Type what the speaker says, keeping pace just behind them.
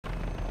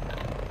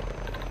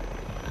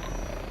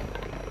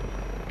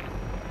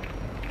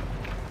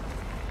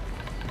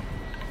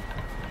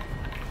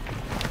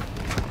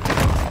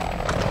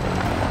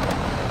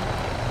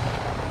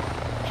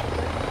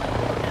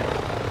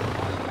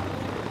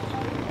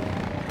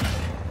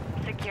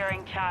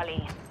Securing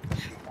Charlie.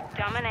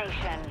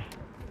 Domination.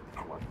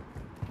 Oh,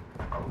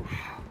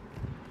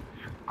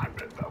 I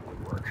bet that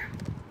would work.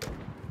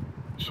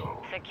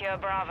 So, Secure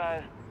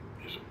Bravo.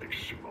 he's a big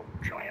sumo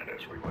giant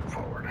as we went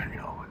forward, you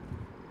know.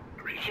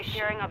 I mean,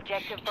 Securing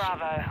objective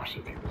Bravo.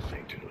 Massive, he would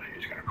think that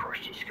he's gonna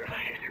crush this guy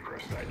and you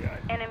crush that guy.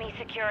 Enemy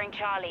securing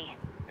Charlie.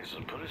 He's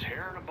put his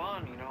hair in a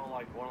bun, you know,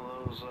 like one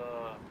of those,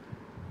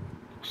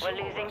 We're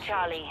losing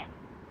Charlie.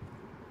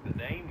 The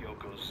name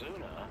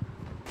Yokozuna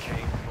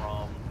came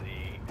from the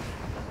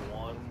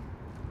 #1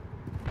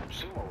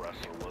 sumo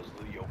wrestler was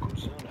the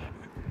Yokozuna.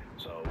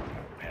 So,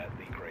 had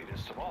the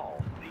greatest of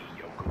all,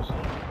 the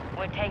Yokozuna.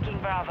 We're taking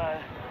Bravo.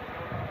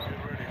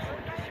 Get ready for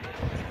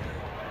defeat.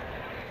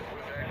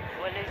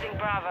 We're losing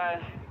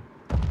Bravo.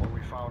 When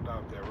we found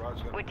out that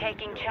Rod's gonna We're be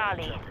taking the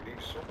Charlie.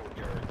 Japanese sumo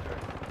character,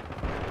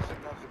 it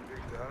isn't nothing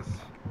big to us.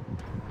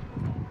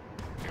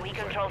 We It was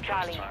control like the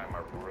Charlie. first time I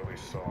really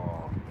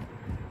saw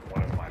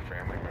one of my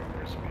family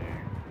members be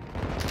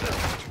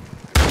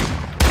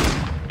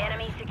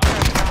Enemy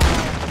securing Bravo.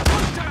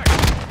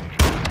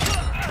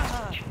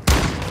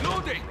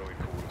 Loading! really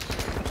cool to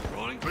see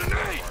Rolling one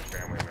grenade! of our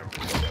family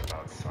members step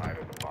outside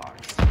of the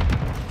box.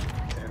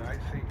 And I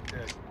think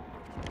that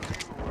we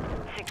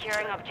were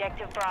Securing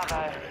objective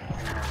Bravo.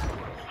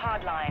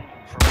 Hardline.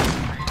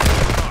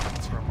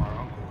 from our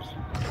uncles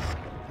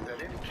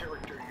that any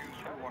character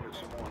used who wanted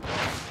someone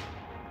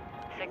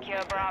Secure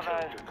that Bravo.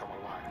 character come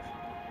alive.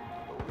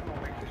 But we're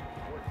gonna make this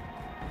work.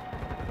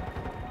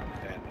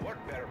 And what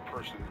better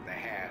person they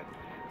had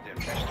than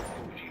Mr.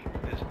 Fuji,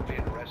 that's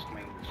been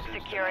wrestling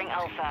since Securing the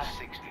Alpha.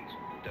 1960s,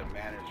 the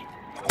manager.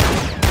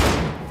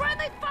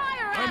 Friendly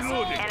fire, I'm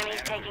asshole! loading.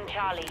 Enemies taking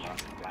Charlie.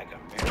 Like a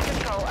We man.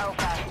 control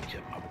Alpha. Teach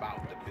him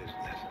about the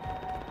business.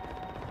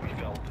 We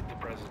felt that the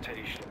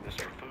presentation of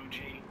Mr.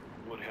 Fuji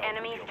would help.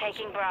 Enemies Yokozuna.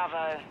 taking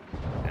Bravo.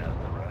 And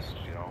the rest,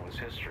 you know, is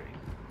history.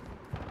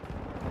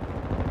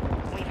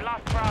 We've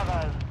lost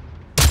Bravo.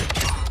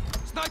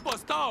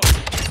 Sniper's down!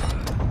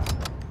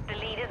 The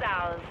lead is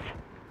ours.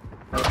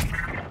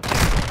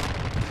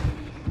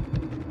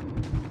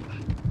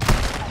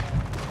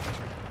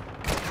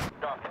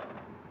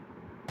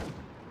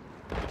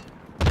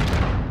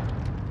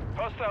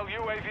 Hostile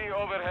UAV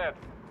overhead.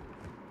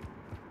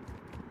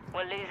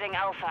 We're losing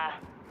Alpha.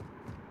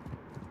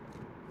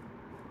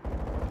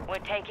 We're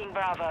taking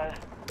Bravo.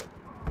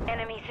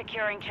 Enemy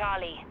securing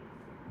Charlie.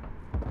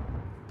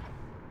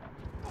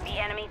 The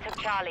enemy took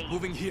Charlie.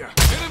 Moving here.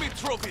 Enemy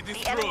trophy The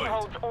enemy destroyed!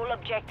 holds all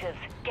objectives.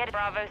 Get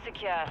Bravo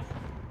secure.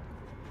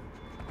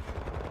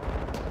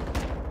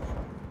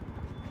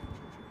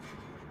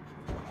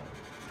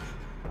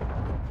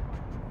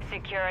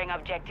 Securing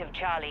objective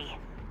Charlie.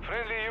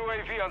 Friendly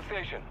UAV on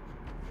station.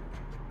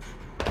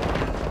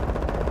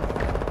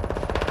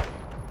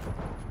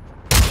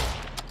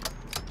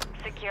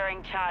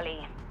 Securing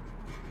Charlie.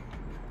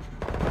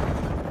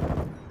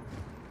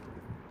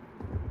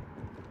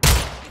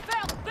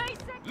 Failed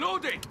basic!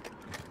 Loading!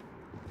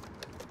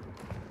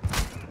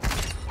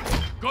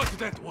 Got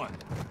that one.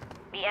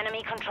 The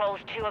enemy controls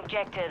 2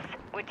 objectives.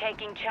 We're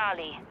taking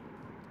Charlie.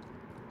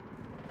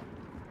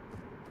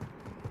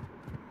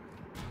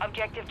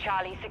 Objective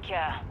Charlie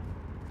secure.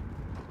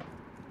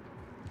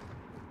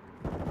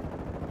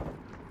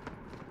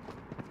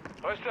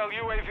 Hostile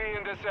UAV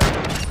in this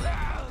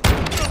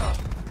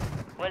area.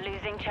 We're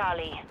losing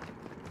Charlie.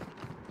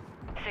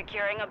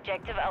 Securing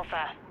objective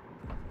Alpha.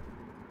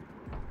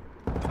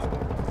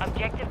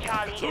 Objective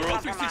Charlie is Trophy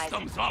compromised.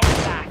 systems Get up.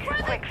 back.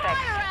 Friendly Quick fix.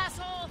 fire,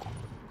 asshole!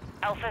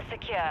 Alpha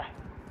secure.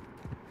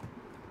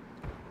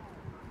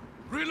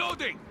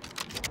 Reloading!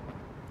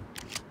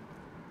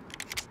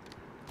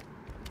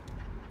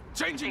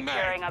 Changing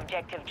Securing mag!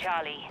 objective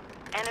Charlie.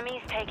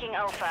 Enemies taking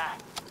Alpha.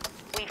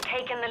 We've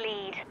taken the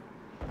lead.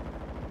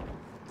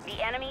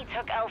 The enemy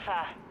took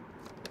Alpha.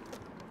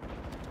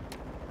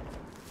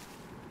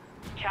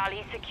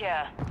 Charlie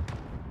secure.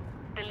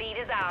 The lead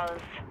is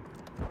ours.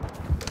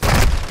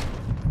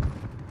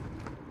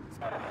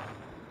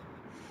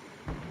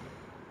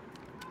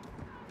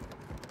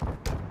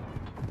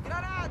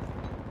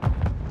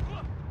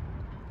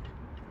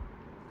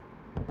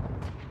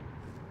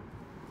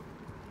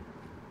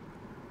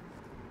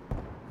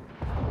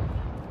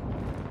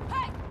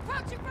 Hey!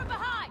 Approaching from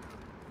behind!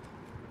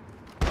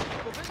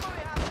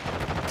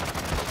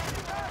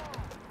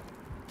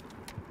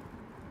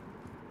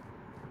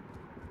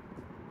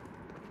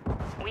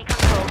 We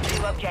control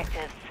 2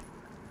 objectives.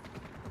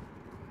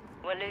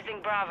 We're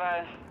losing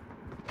Bravo.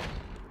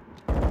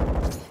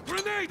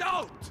 Grenade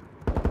out!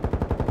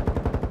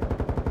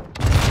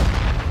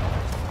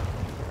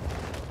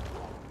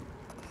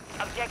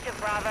 Objective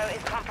Bravo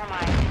is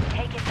compromised.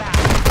 Take it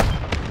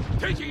back.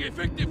 Taking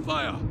effective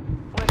fire!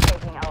 We're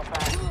taking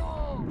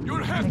Alpha.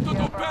 You'll have to do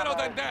Secure better Bravo.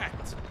 than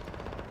that!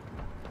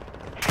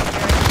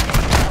 Securing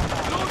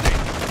Alpha.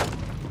 Loading!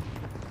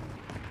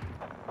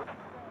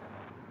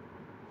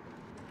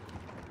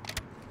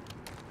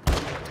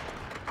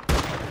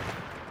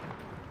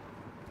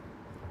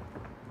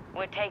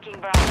 We're taking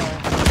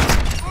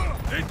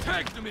Bravo. They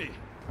tagged me!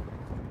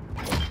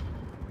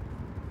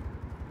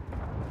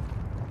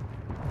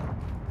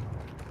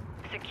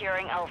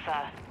 securing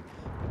Alpha.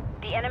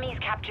 The enemy's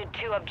captured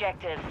 2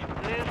 objectives.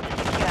 Move to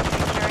secure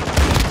securing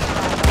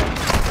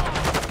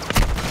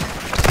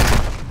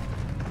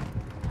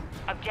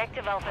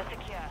Objective Alpha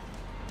secure.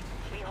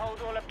 We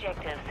hold all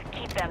objectives.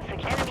 Keep them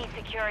secure. Enemy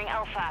securing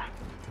Alpha.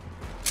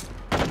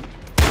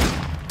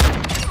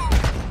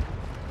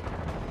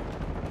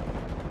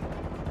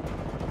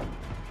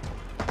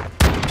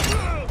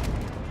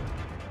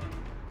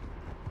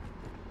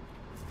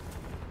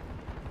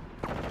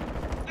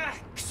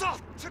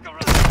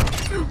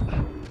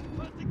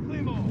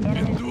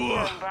 Enemy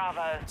securing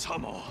Bravo.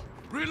 Tamo.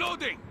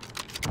 Reloading.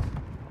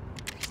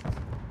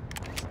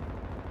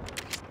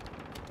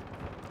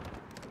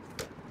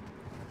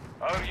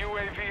 Our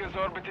UAV is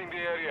orbiting the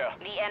area.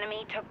 The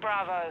enemy took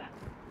Bravo.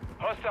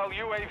 Hostile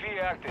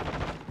UAV active.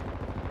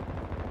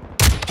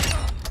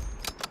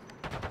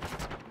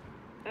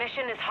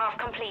 Mission is half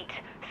complete.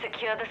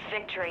 Secure this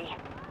victory.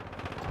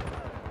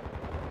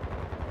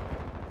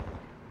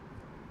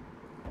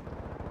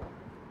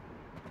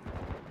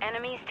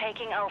 Enemies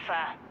taking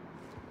Alpha.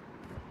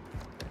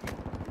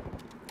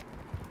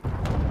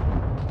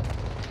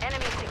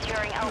 Enemy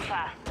securing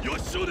Alpha. You're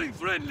shooting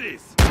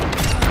friendlies.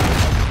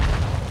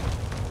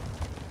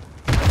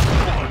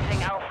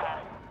 Losing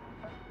Alpha.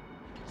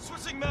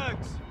 Switching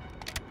mags.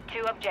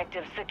 2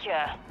 objectives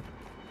secure.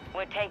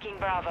 We're taking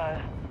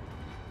Bravo.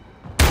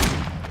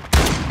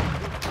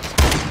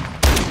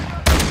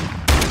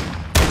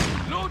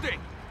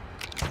 Loading.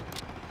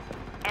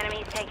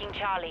 Enemies taking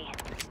Charlie.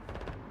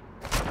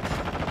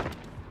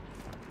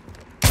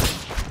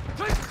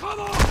 Take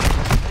cover.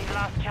 We've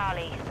lost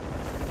Charlie.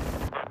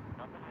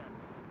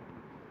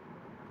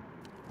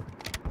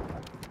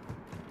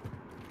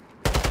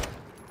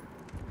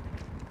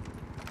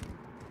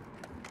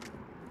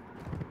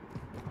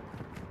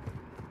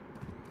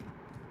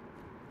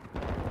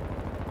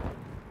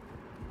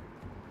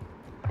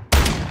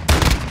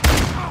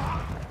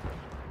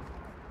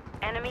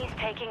 Enemies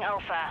taking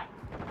Alpha.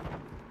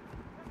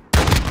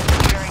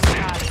 Securing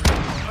Charlie.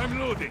 I'm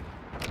loading.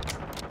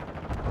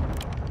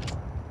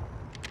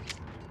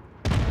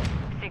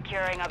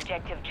 Securing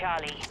objective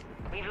Charlie.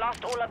 We've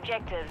lost all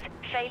objectives.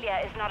 Failure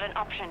is not an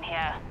option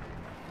here.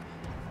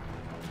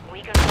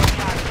 We control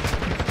Charlie.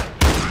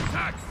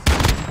 Attacks.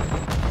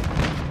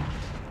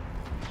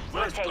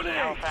 We're Flash taking grenade.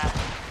 Alpha.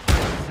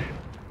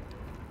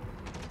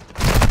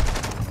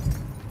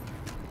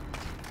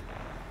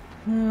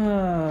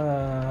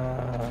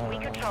 We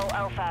control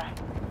Alpha.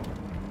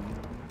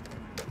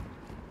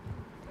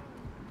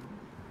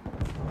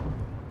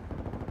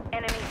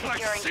 Enemy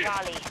securing shit.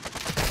 Charlie.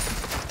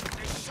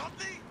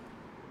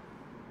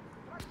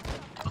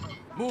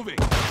 Moving.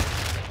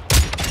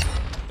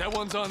 That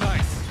one's on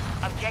ice.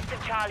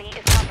 Objective Charlie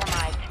is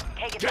compromised.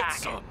 Take it Get back.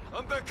 some.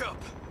 I'm back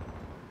up.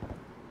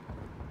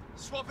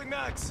 Swapping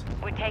mags.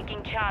 We're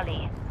taking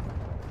Charlie.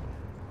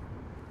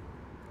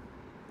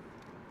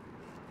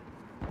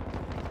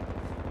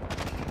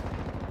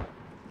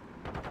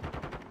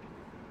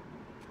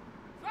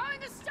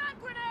 Throwing a stun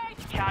grenade!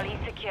 Charlie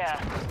secure.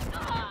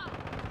 Ah!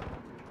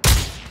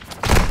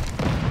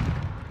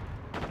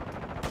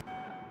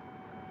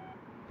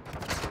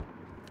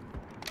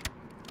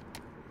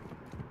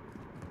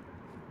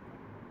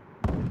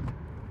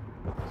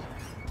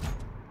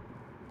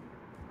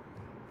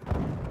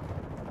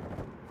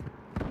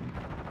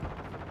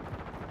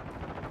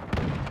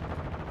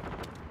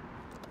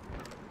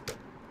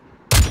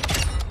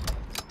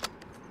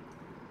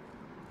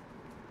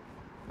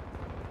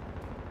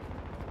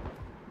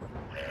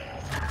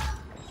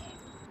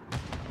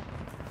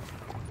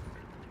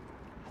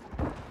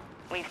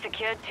 We've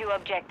secured 2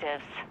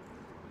 objectives.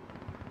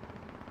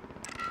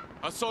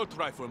 Assault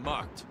rifle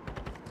marked.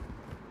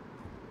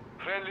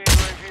 Friendly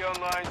UAV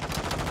online.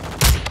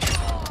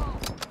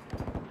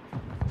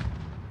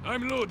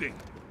 I'm loading.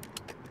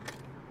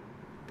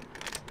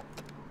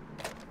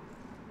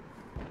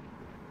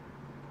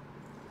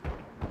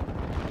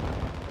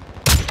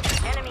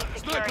 Enemy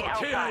securing Sniper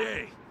Alpha.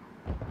 KIA.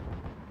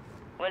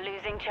 We're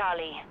losing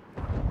Charlie.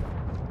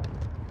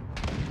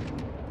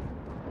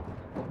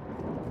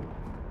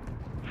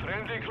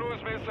 Friendly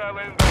cruise missile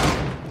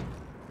inbound.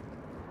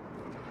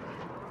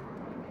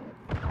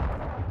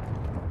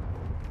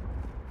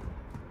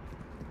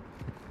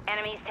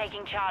 Enemies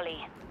taking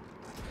Charlie.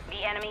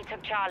 The enemy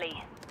took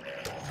Charlie.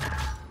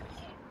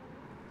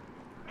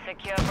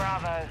 Secure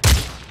Bravo.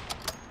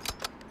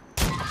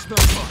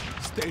 Sniper,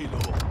 stay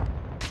low.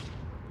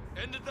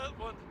 Ended that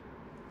one.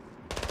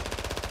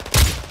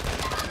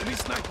 Enemy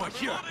sniper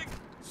here.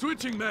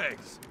 Switching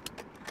mags.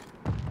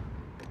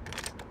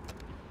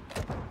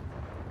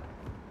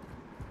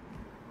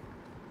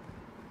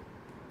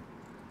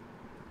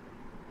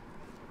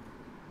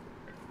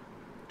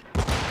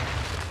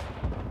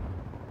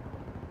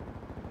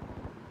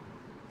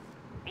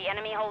 The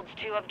enemy holds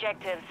 2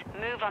 objectives.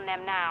 Move on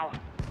them now.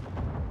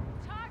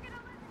 Target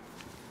eliminated!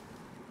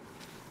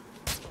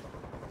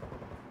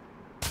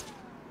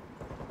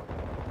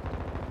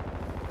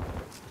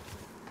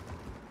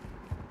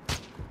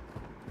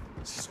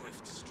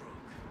 Swift stroke.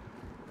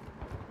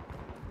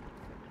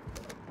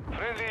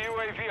 Friendly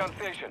UAV UAV on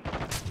station.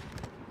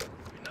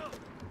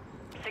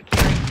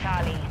 Securing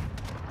Charlie.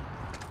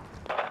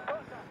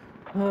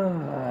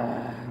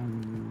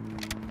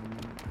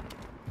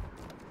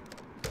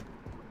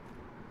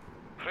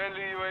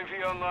 Friendly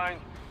UAV online.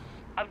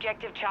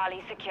 Objective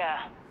Charlie secure.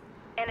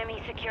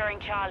 Enemy securing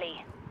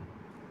Charlie.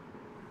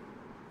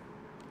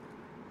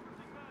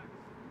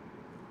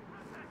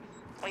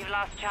 We've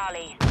lost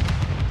Charlie.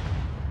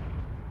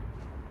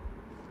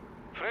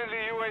 Friendly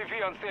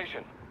UAV on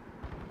station.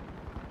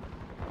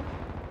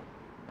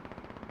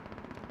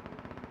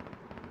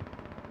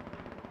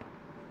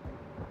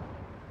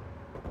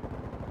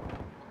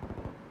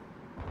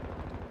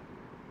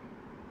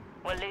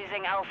 We're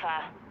losing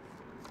Alpha.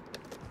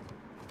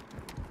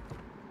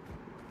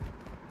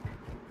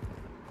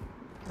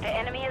 The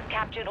enemy has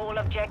captured all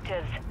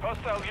objectives.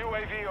 Hostile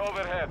UAV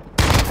overhead.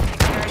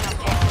 Securing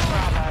objective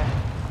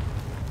Bravo.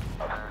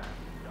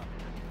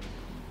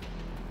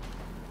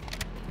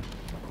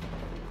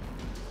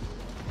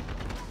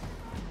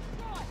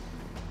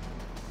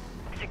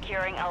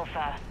 Securing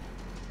Alpha.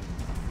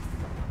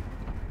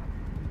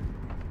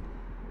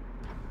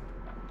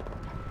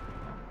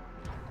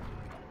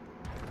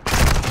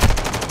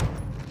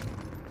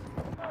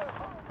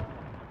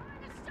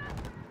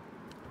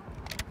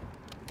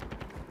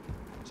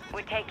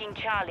 We're taking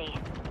Charlie.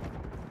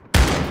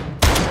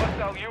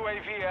 Hostile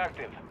UAV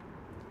active.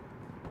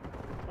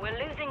 We're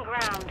losing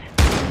ground.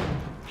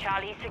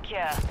 Charlie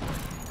secure.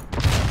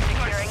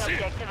 Securing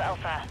objective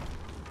Alpha.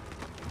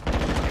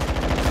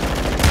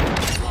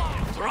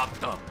 Drop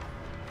them!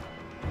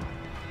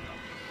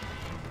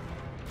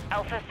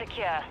 Alpha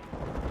secure.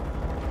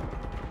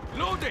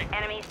 Loading!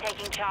 Enemies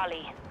taking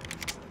Charlie.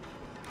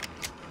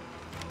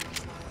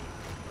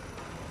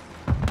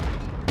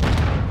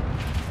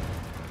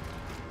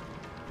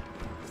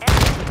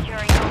 Enemy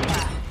securing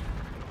Alpha.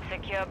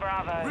 Secure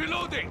Bravo.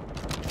 Reloading!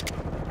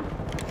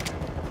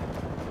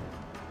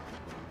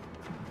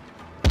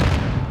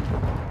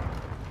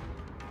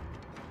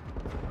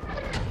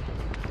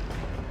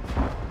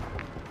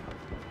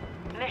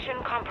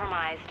 Mission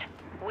compromised.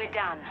 We're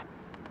done.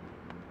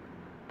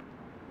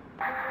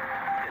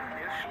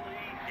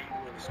 Initially, he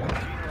was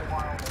Coquina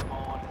while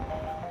on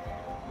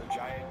the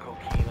giant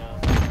Coquina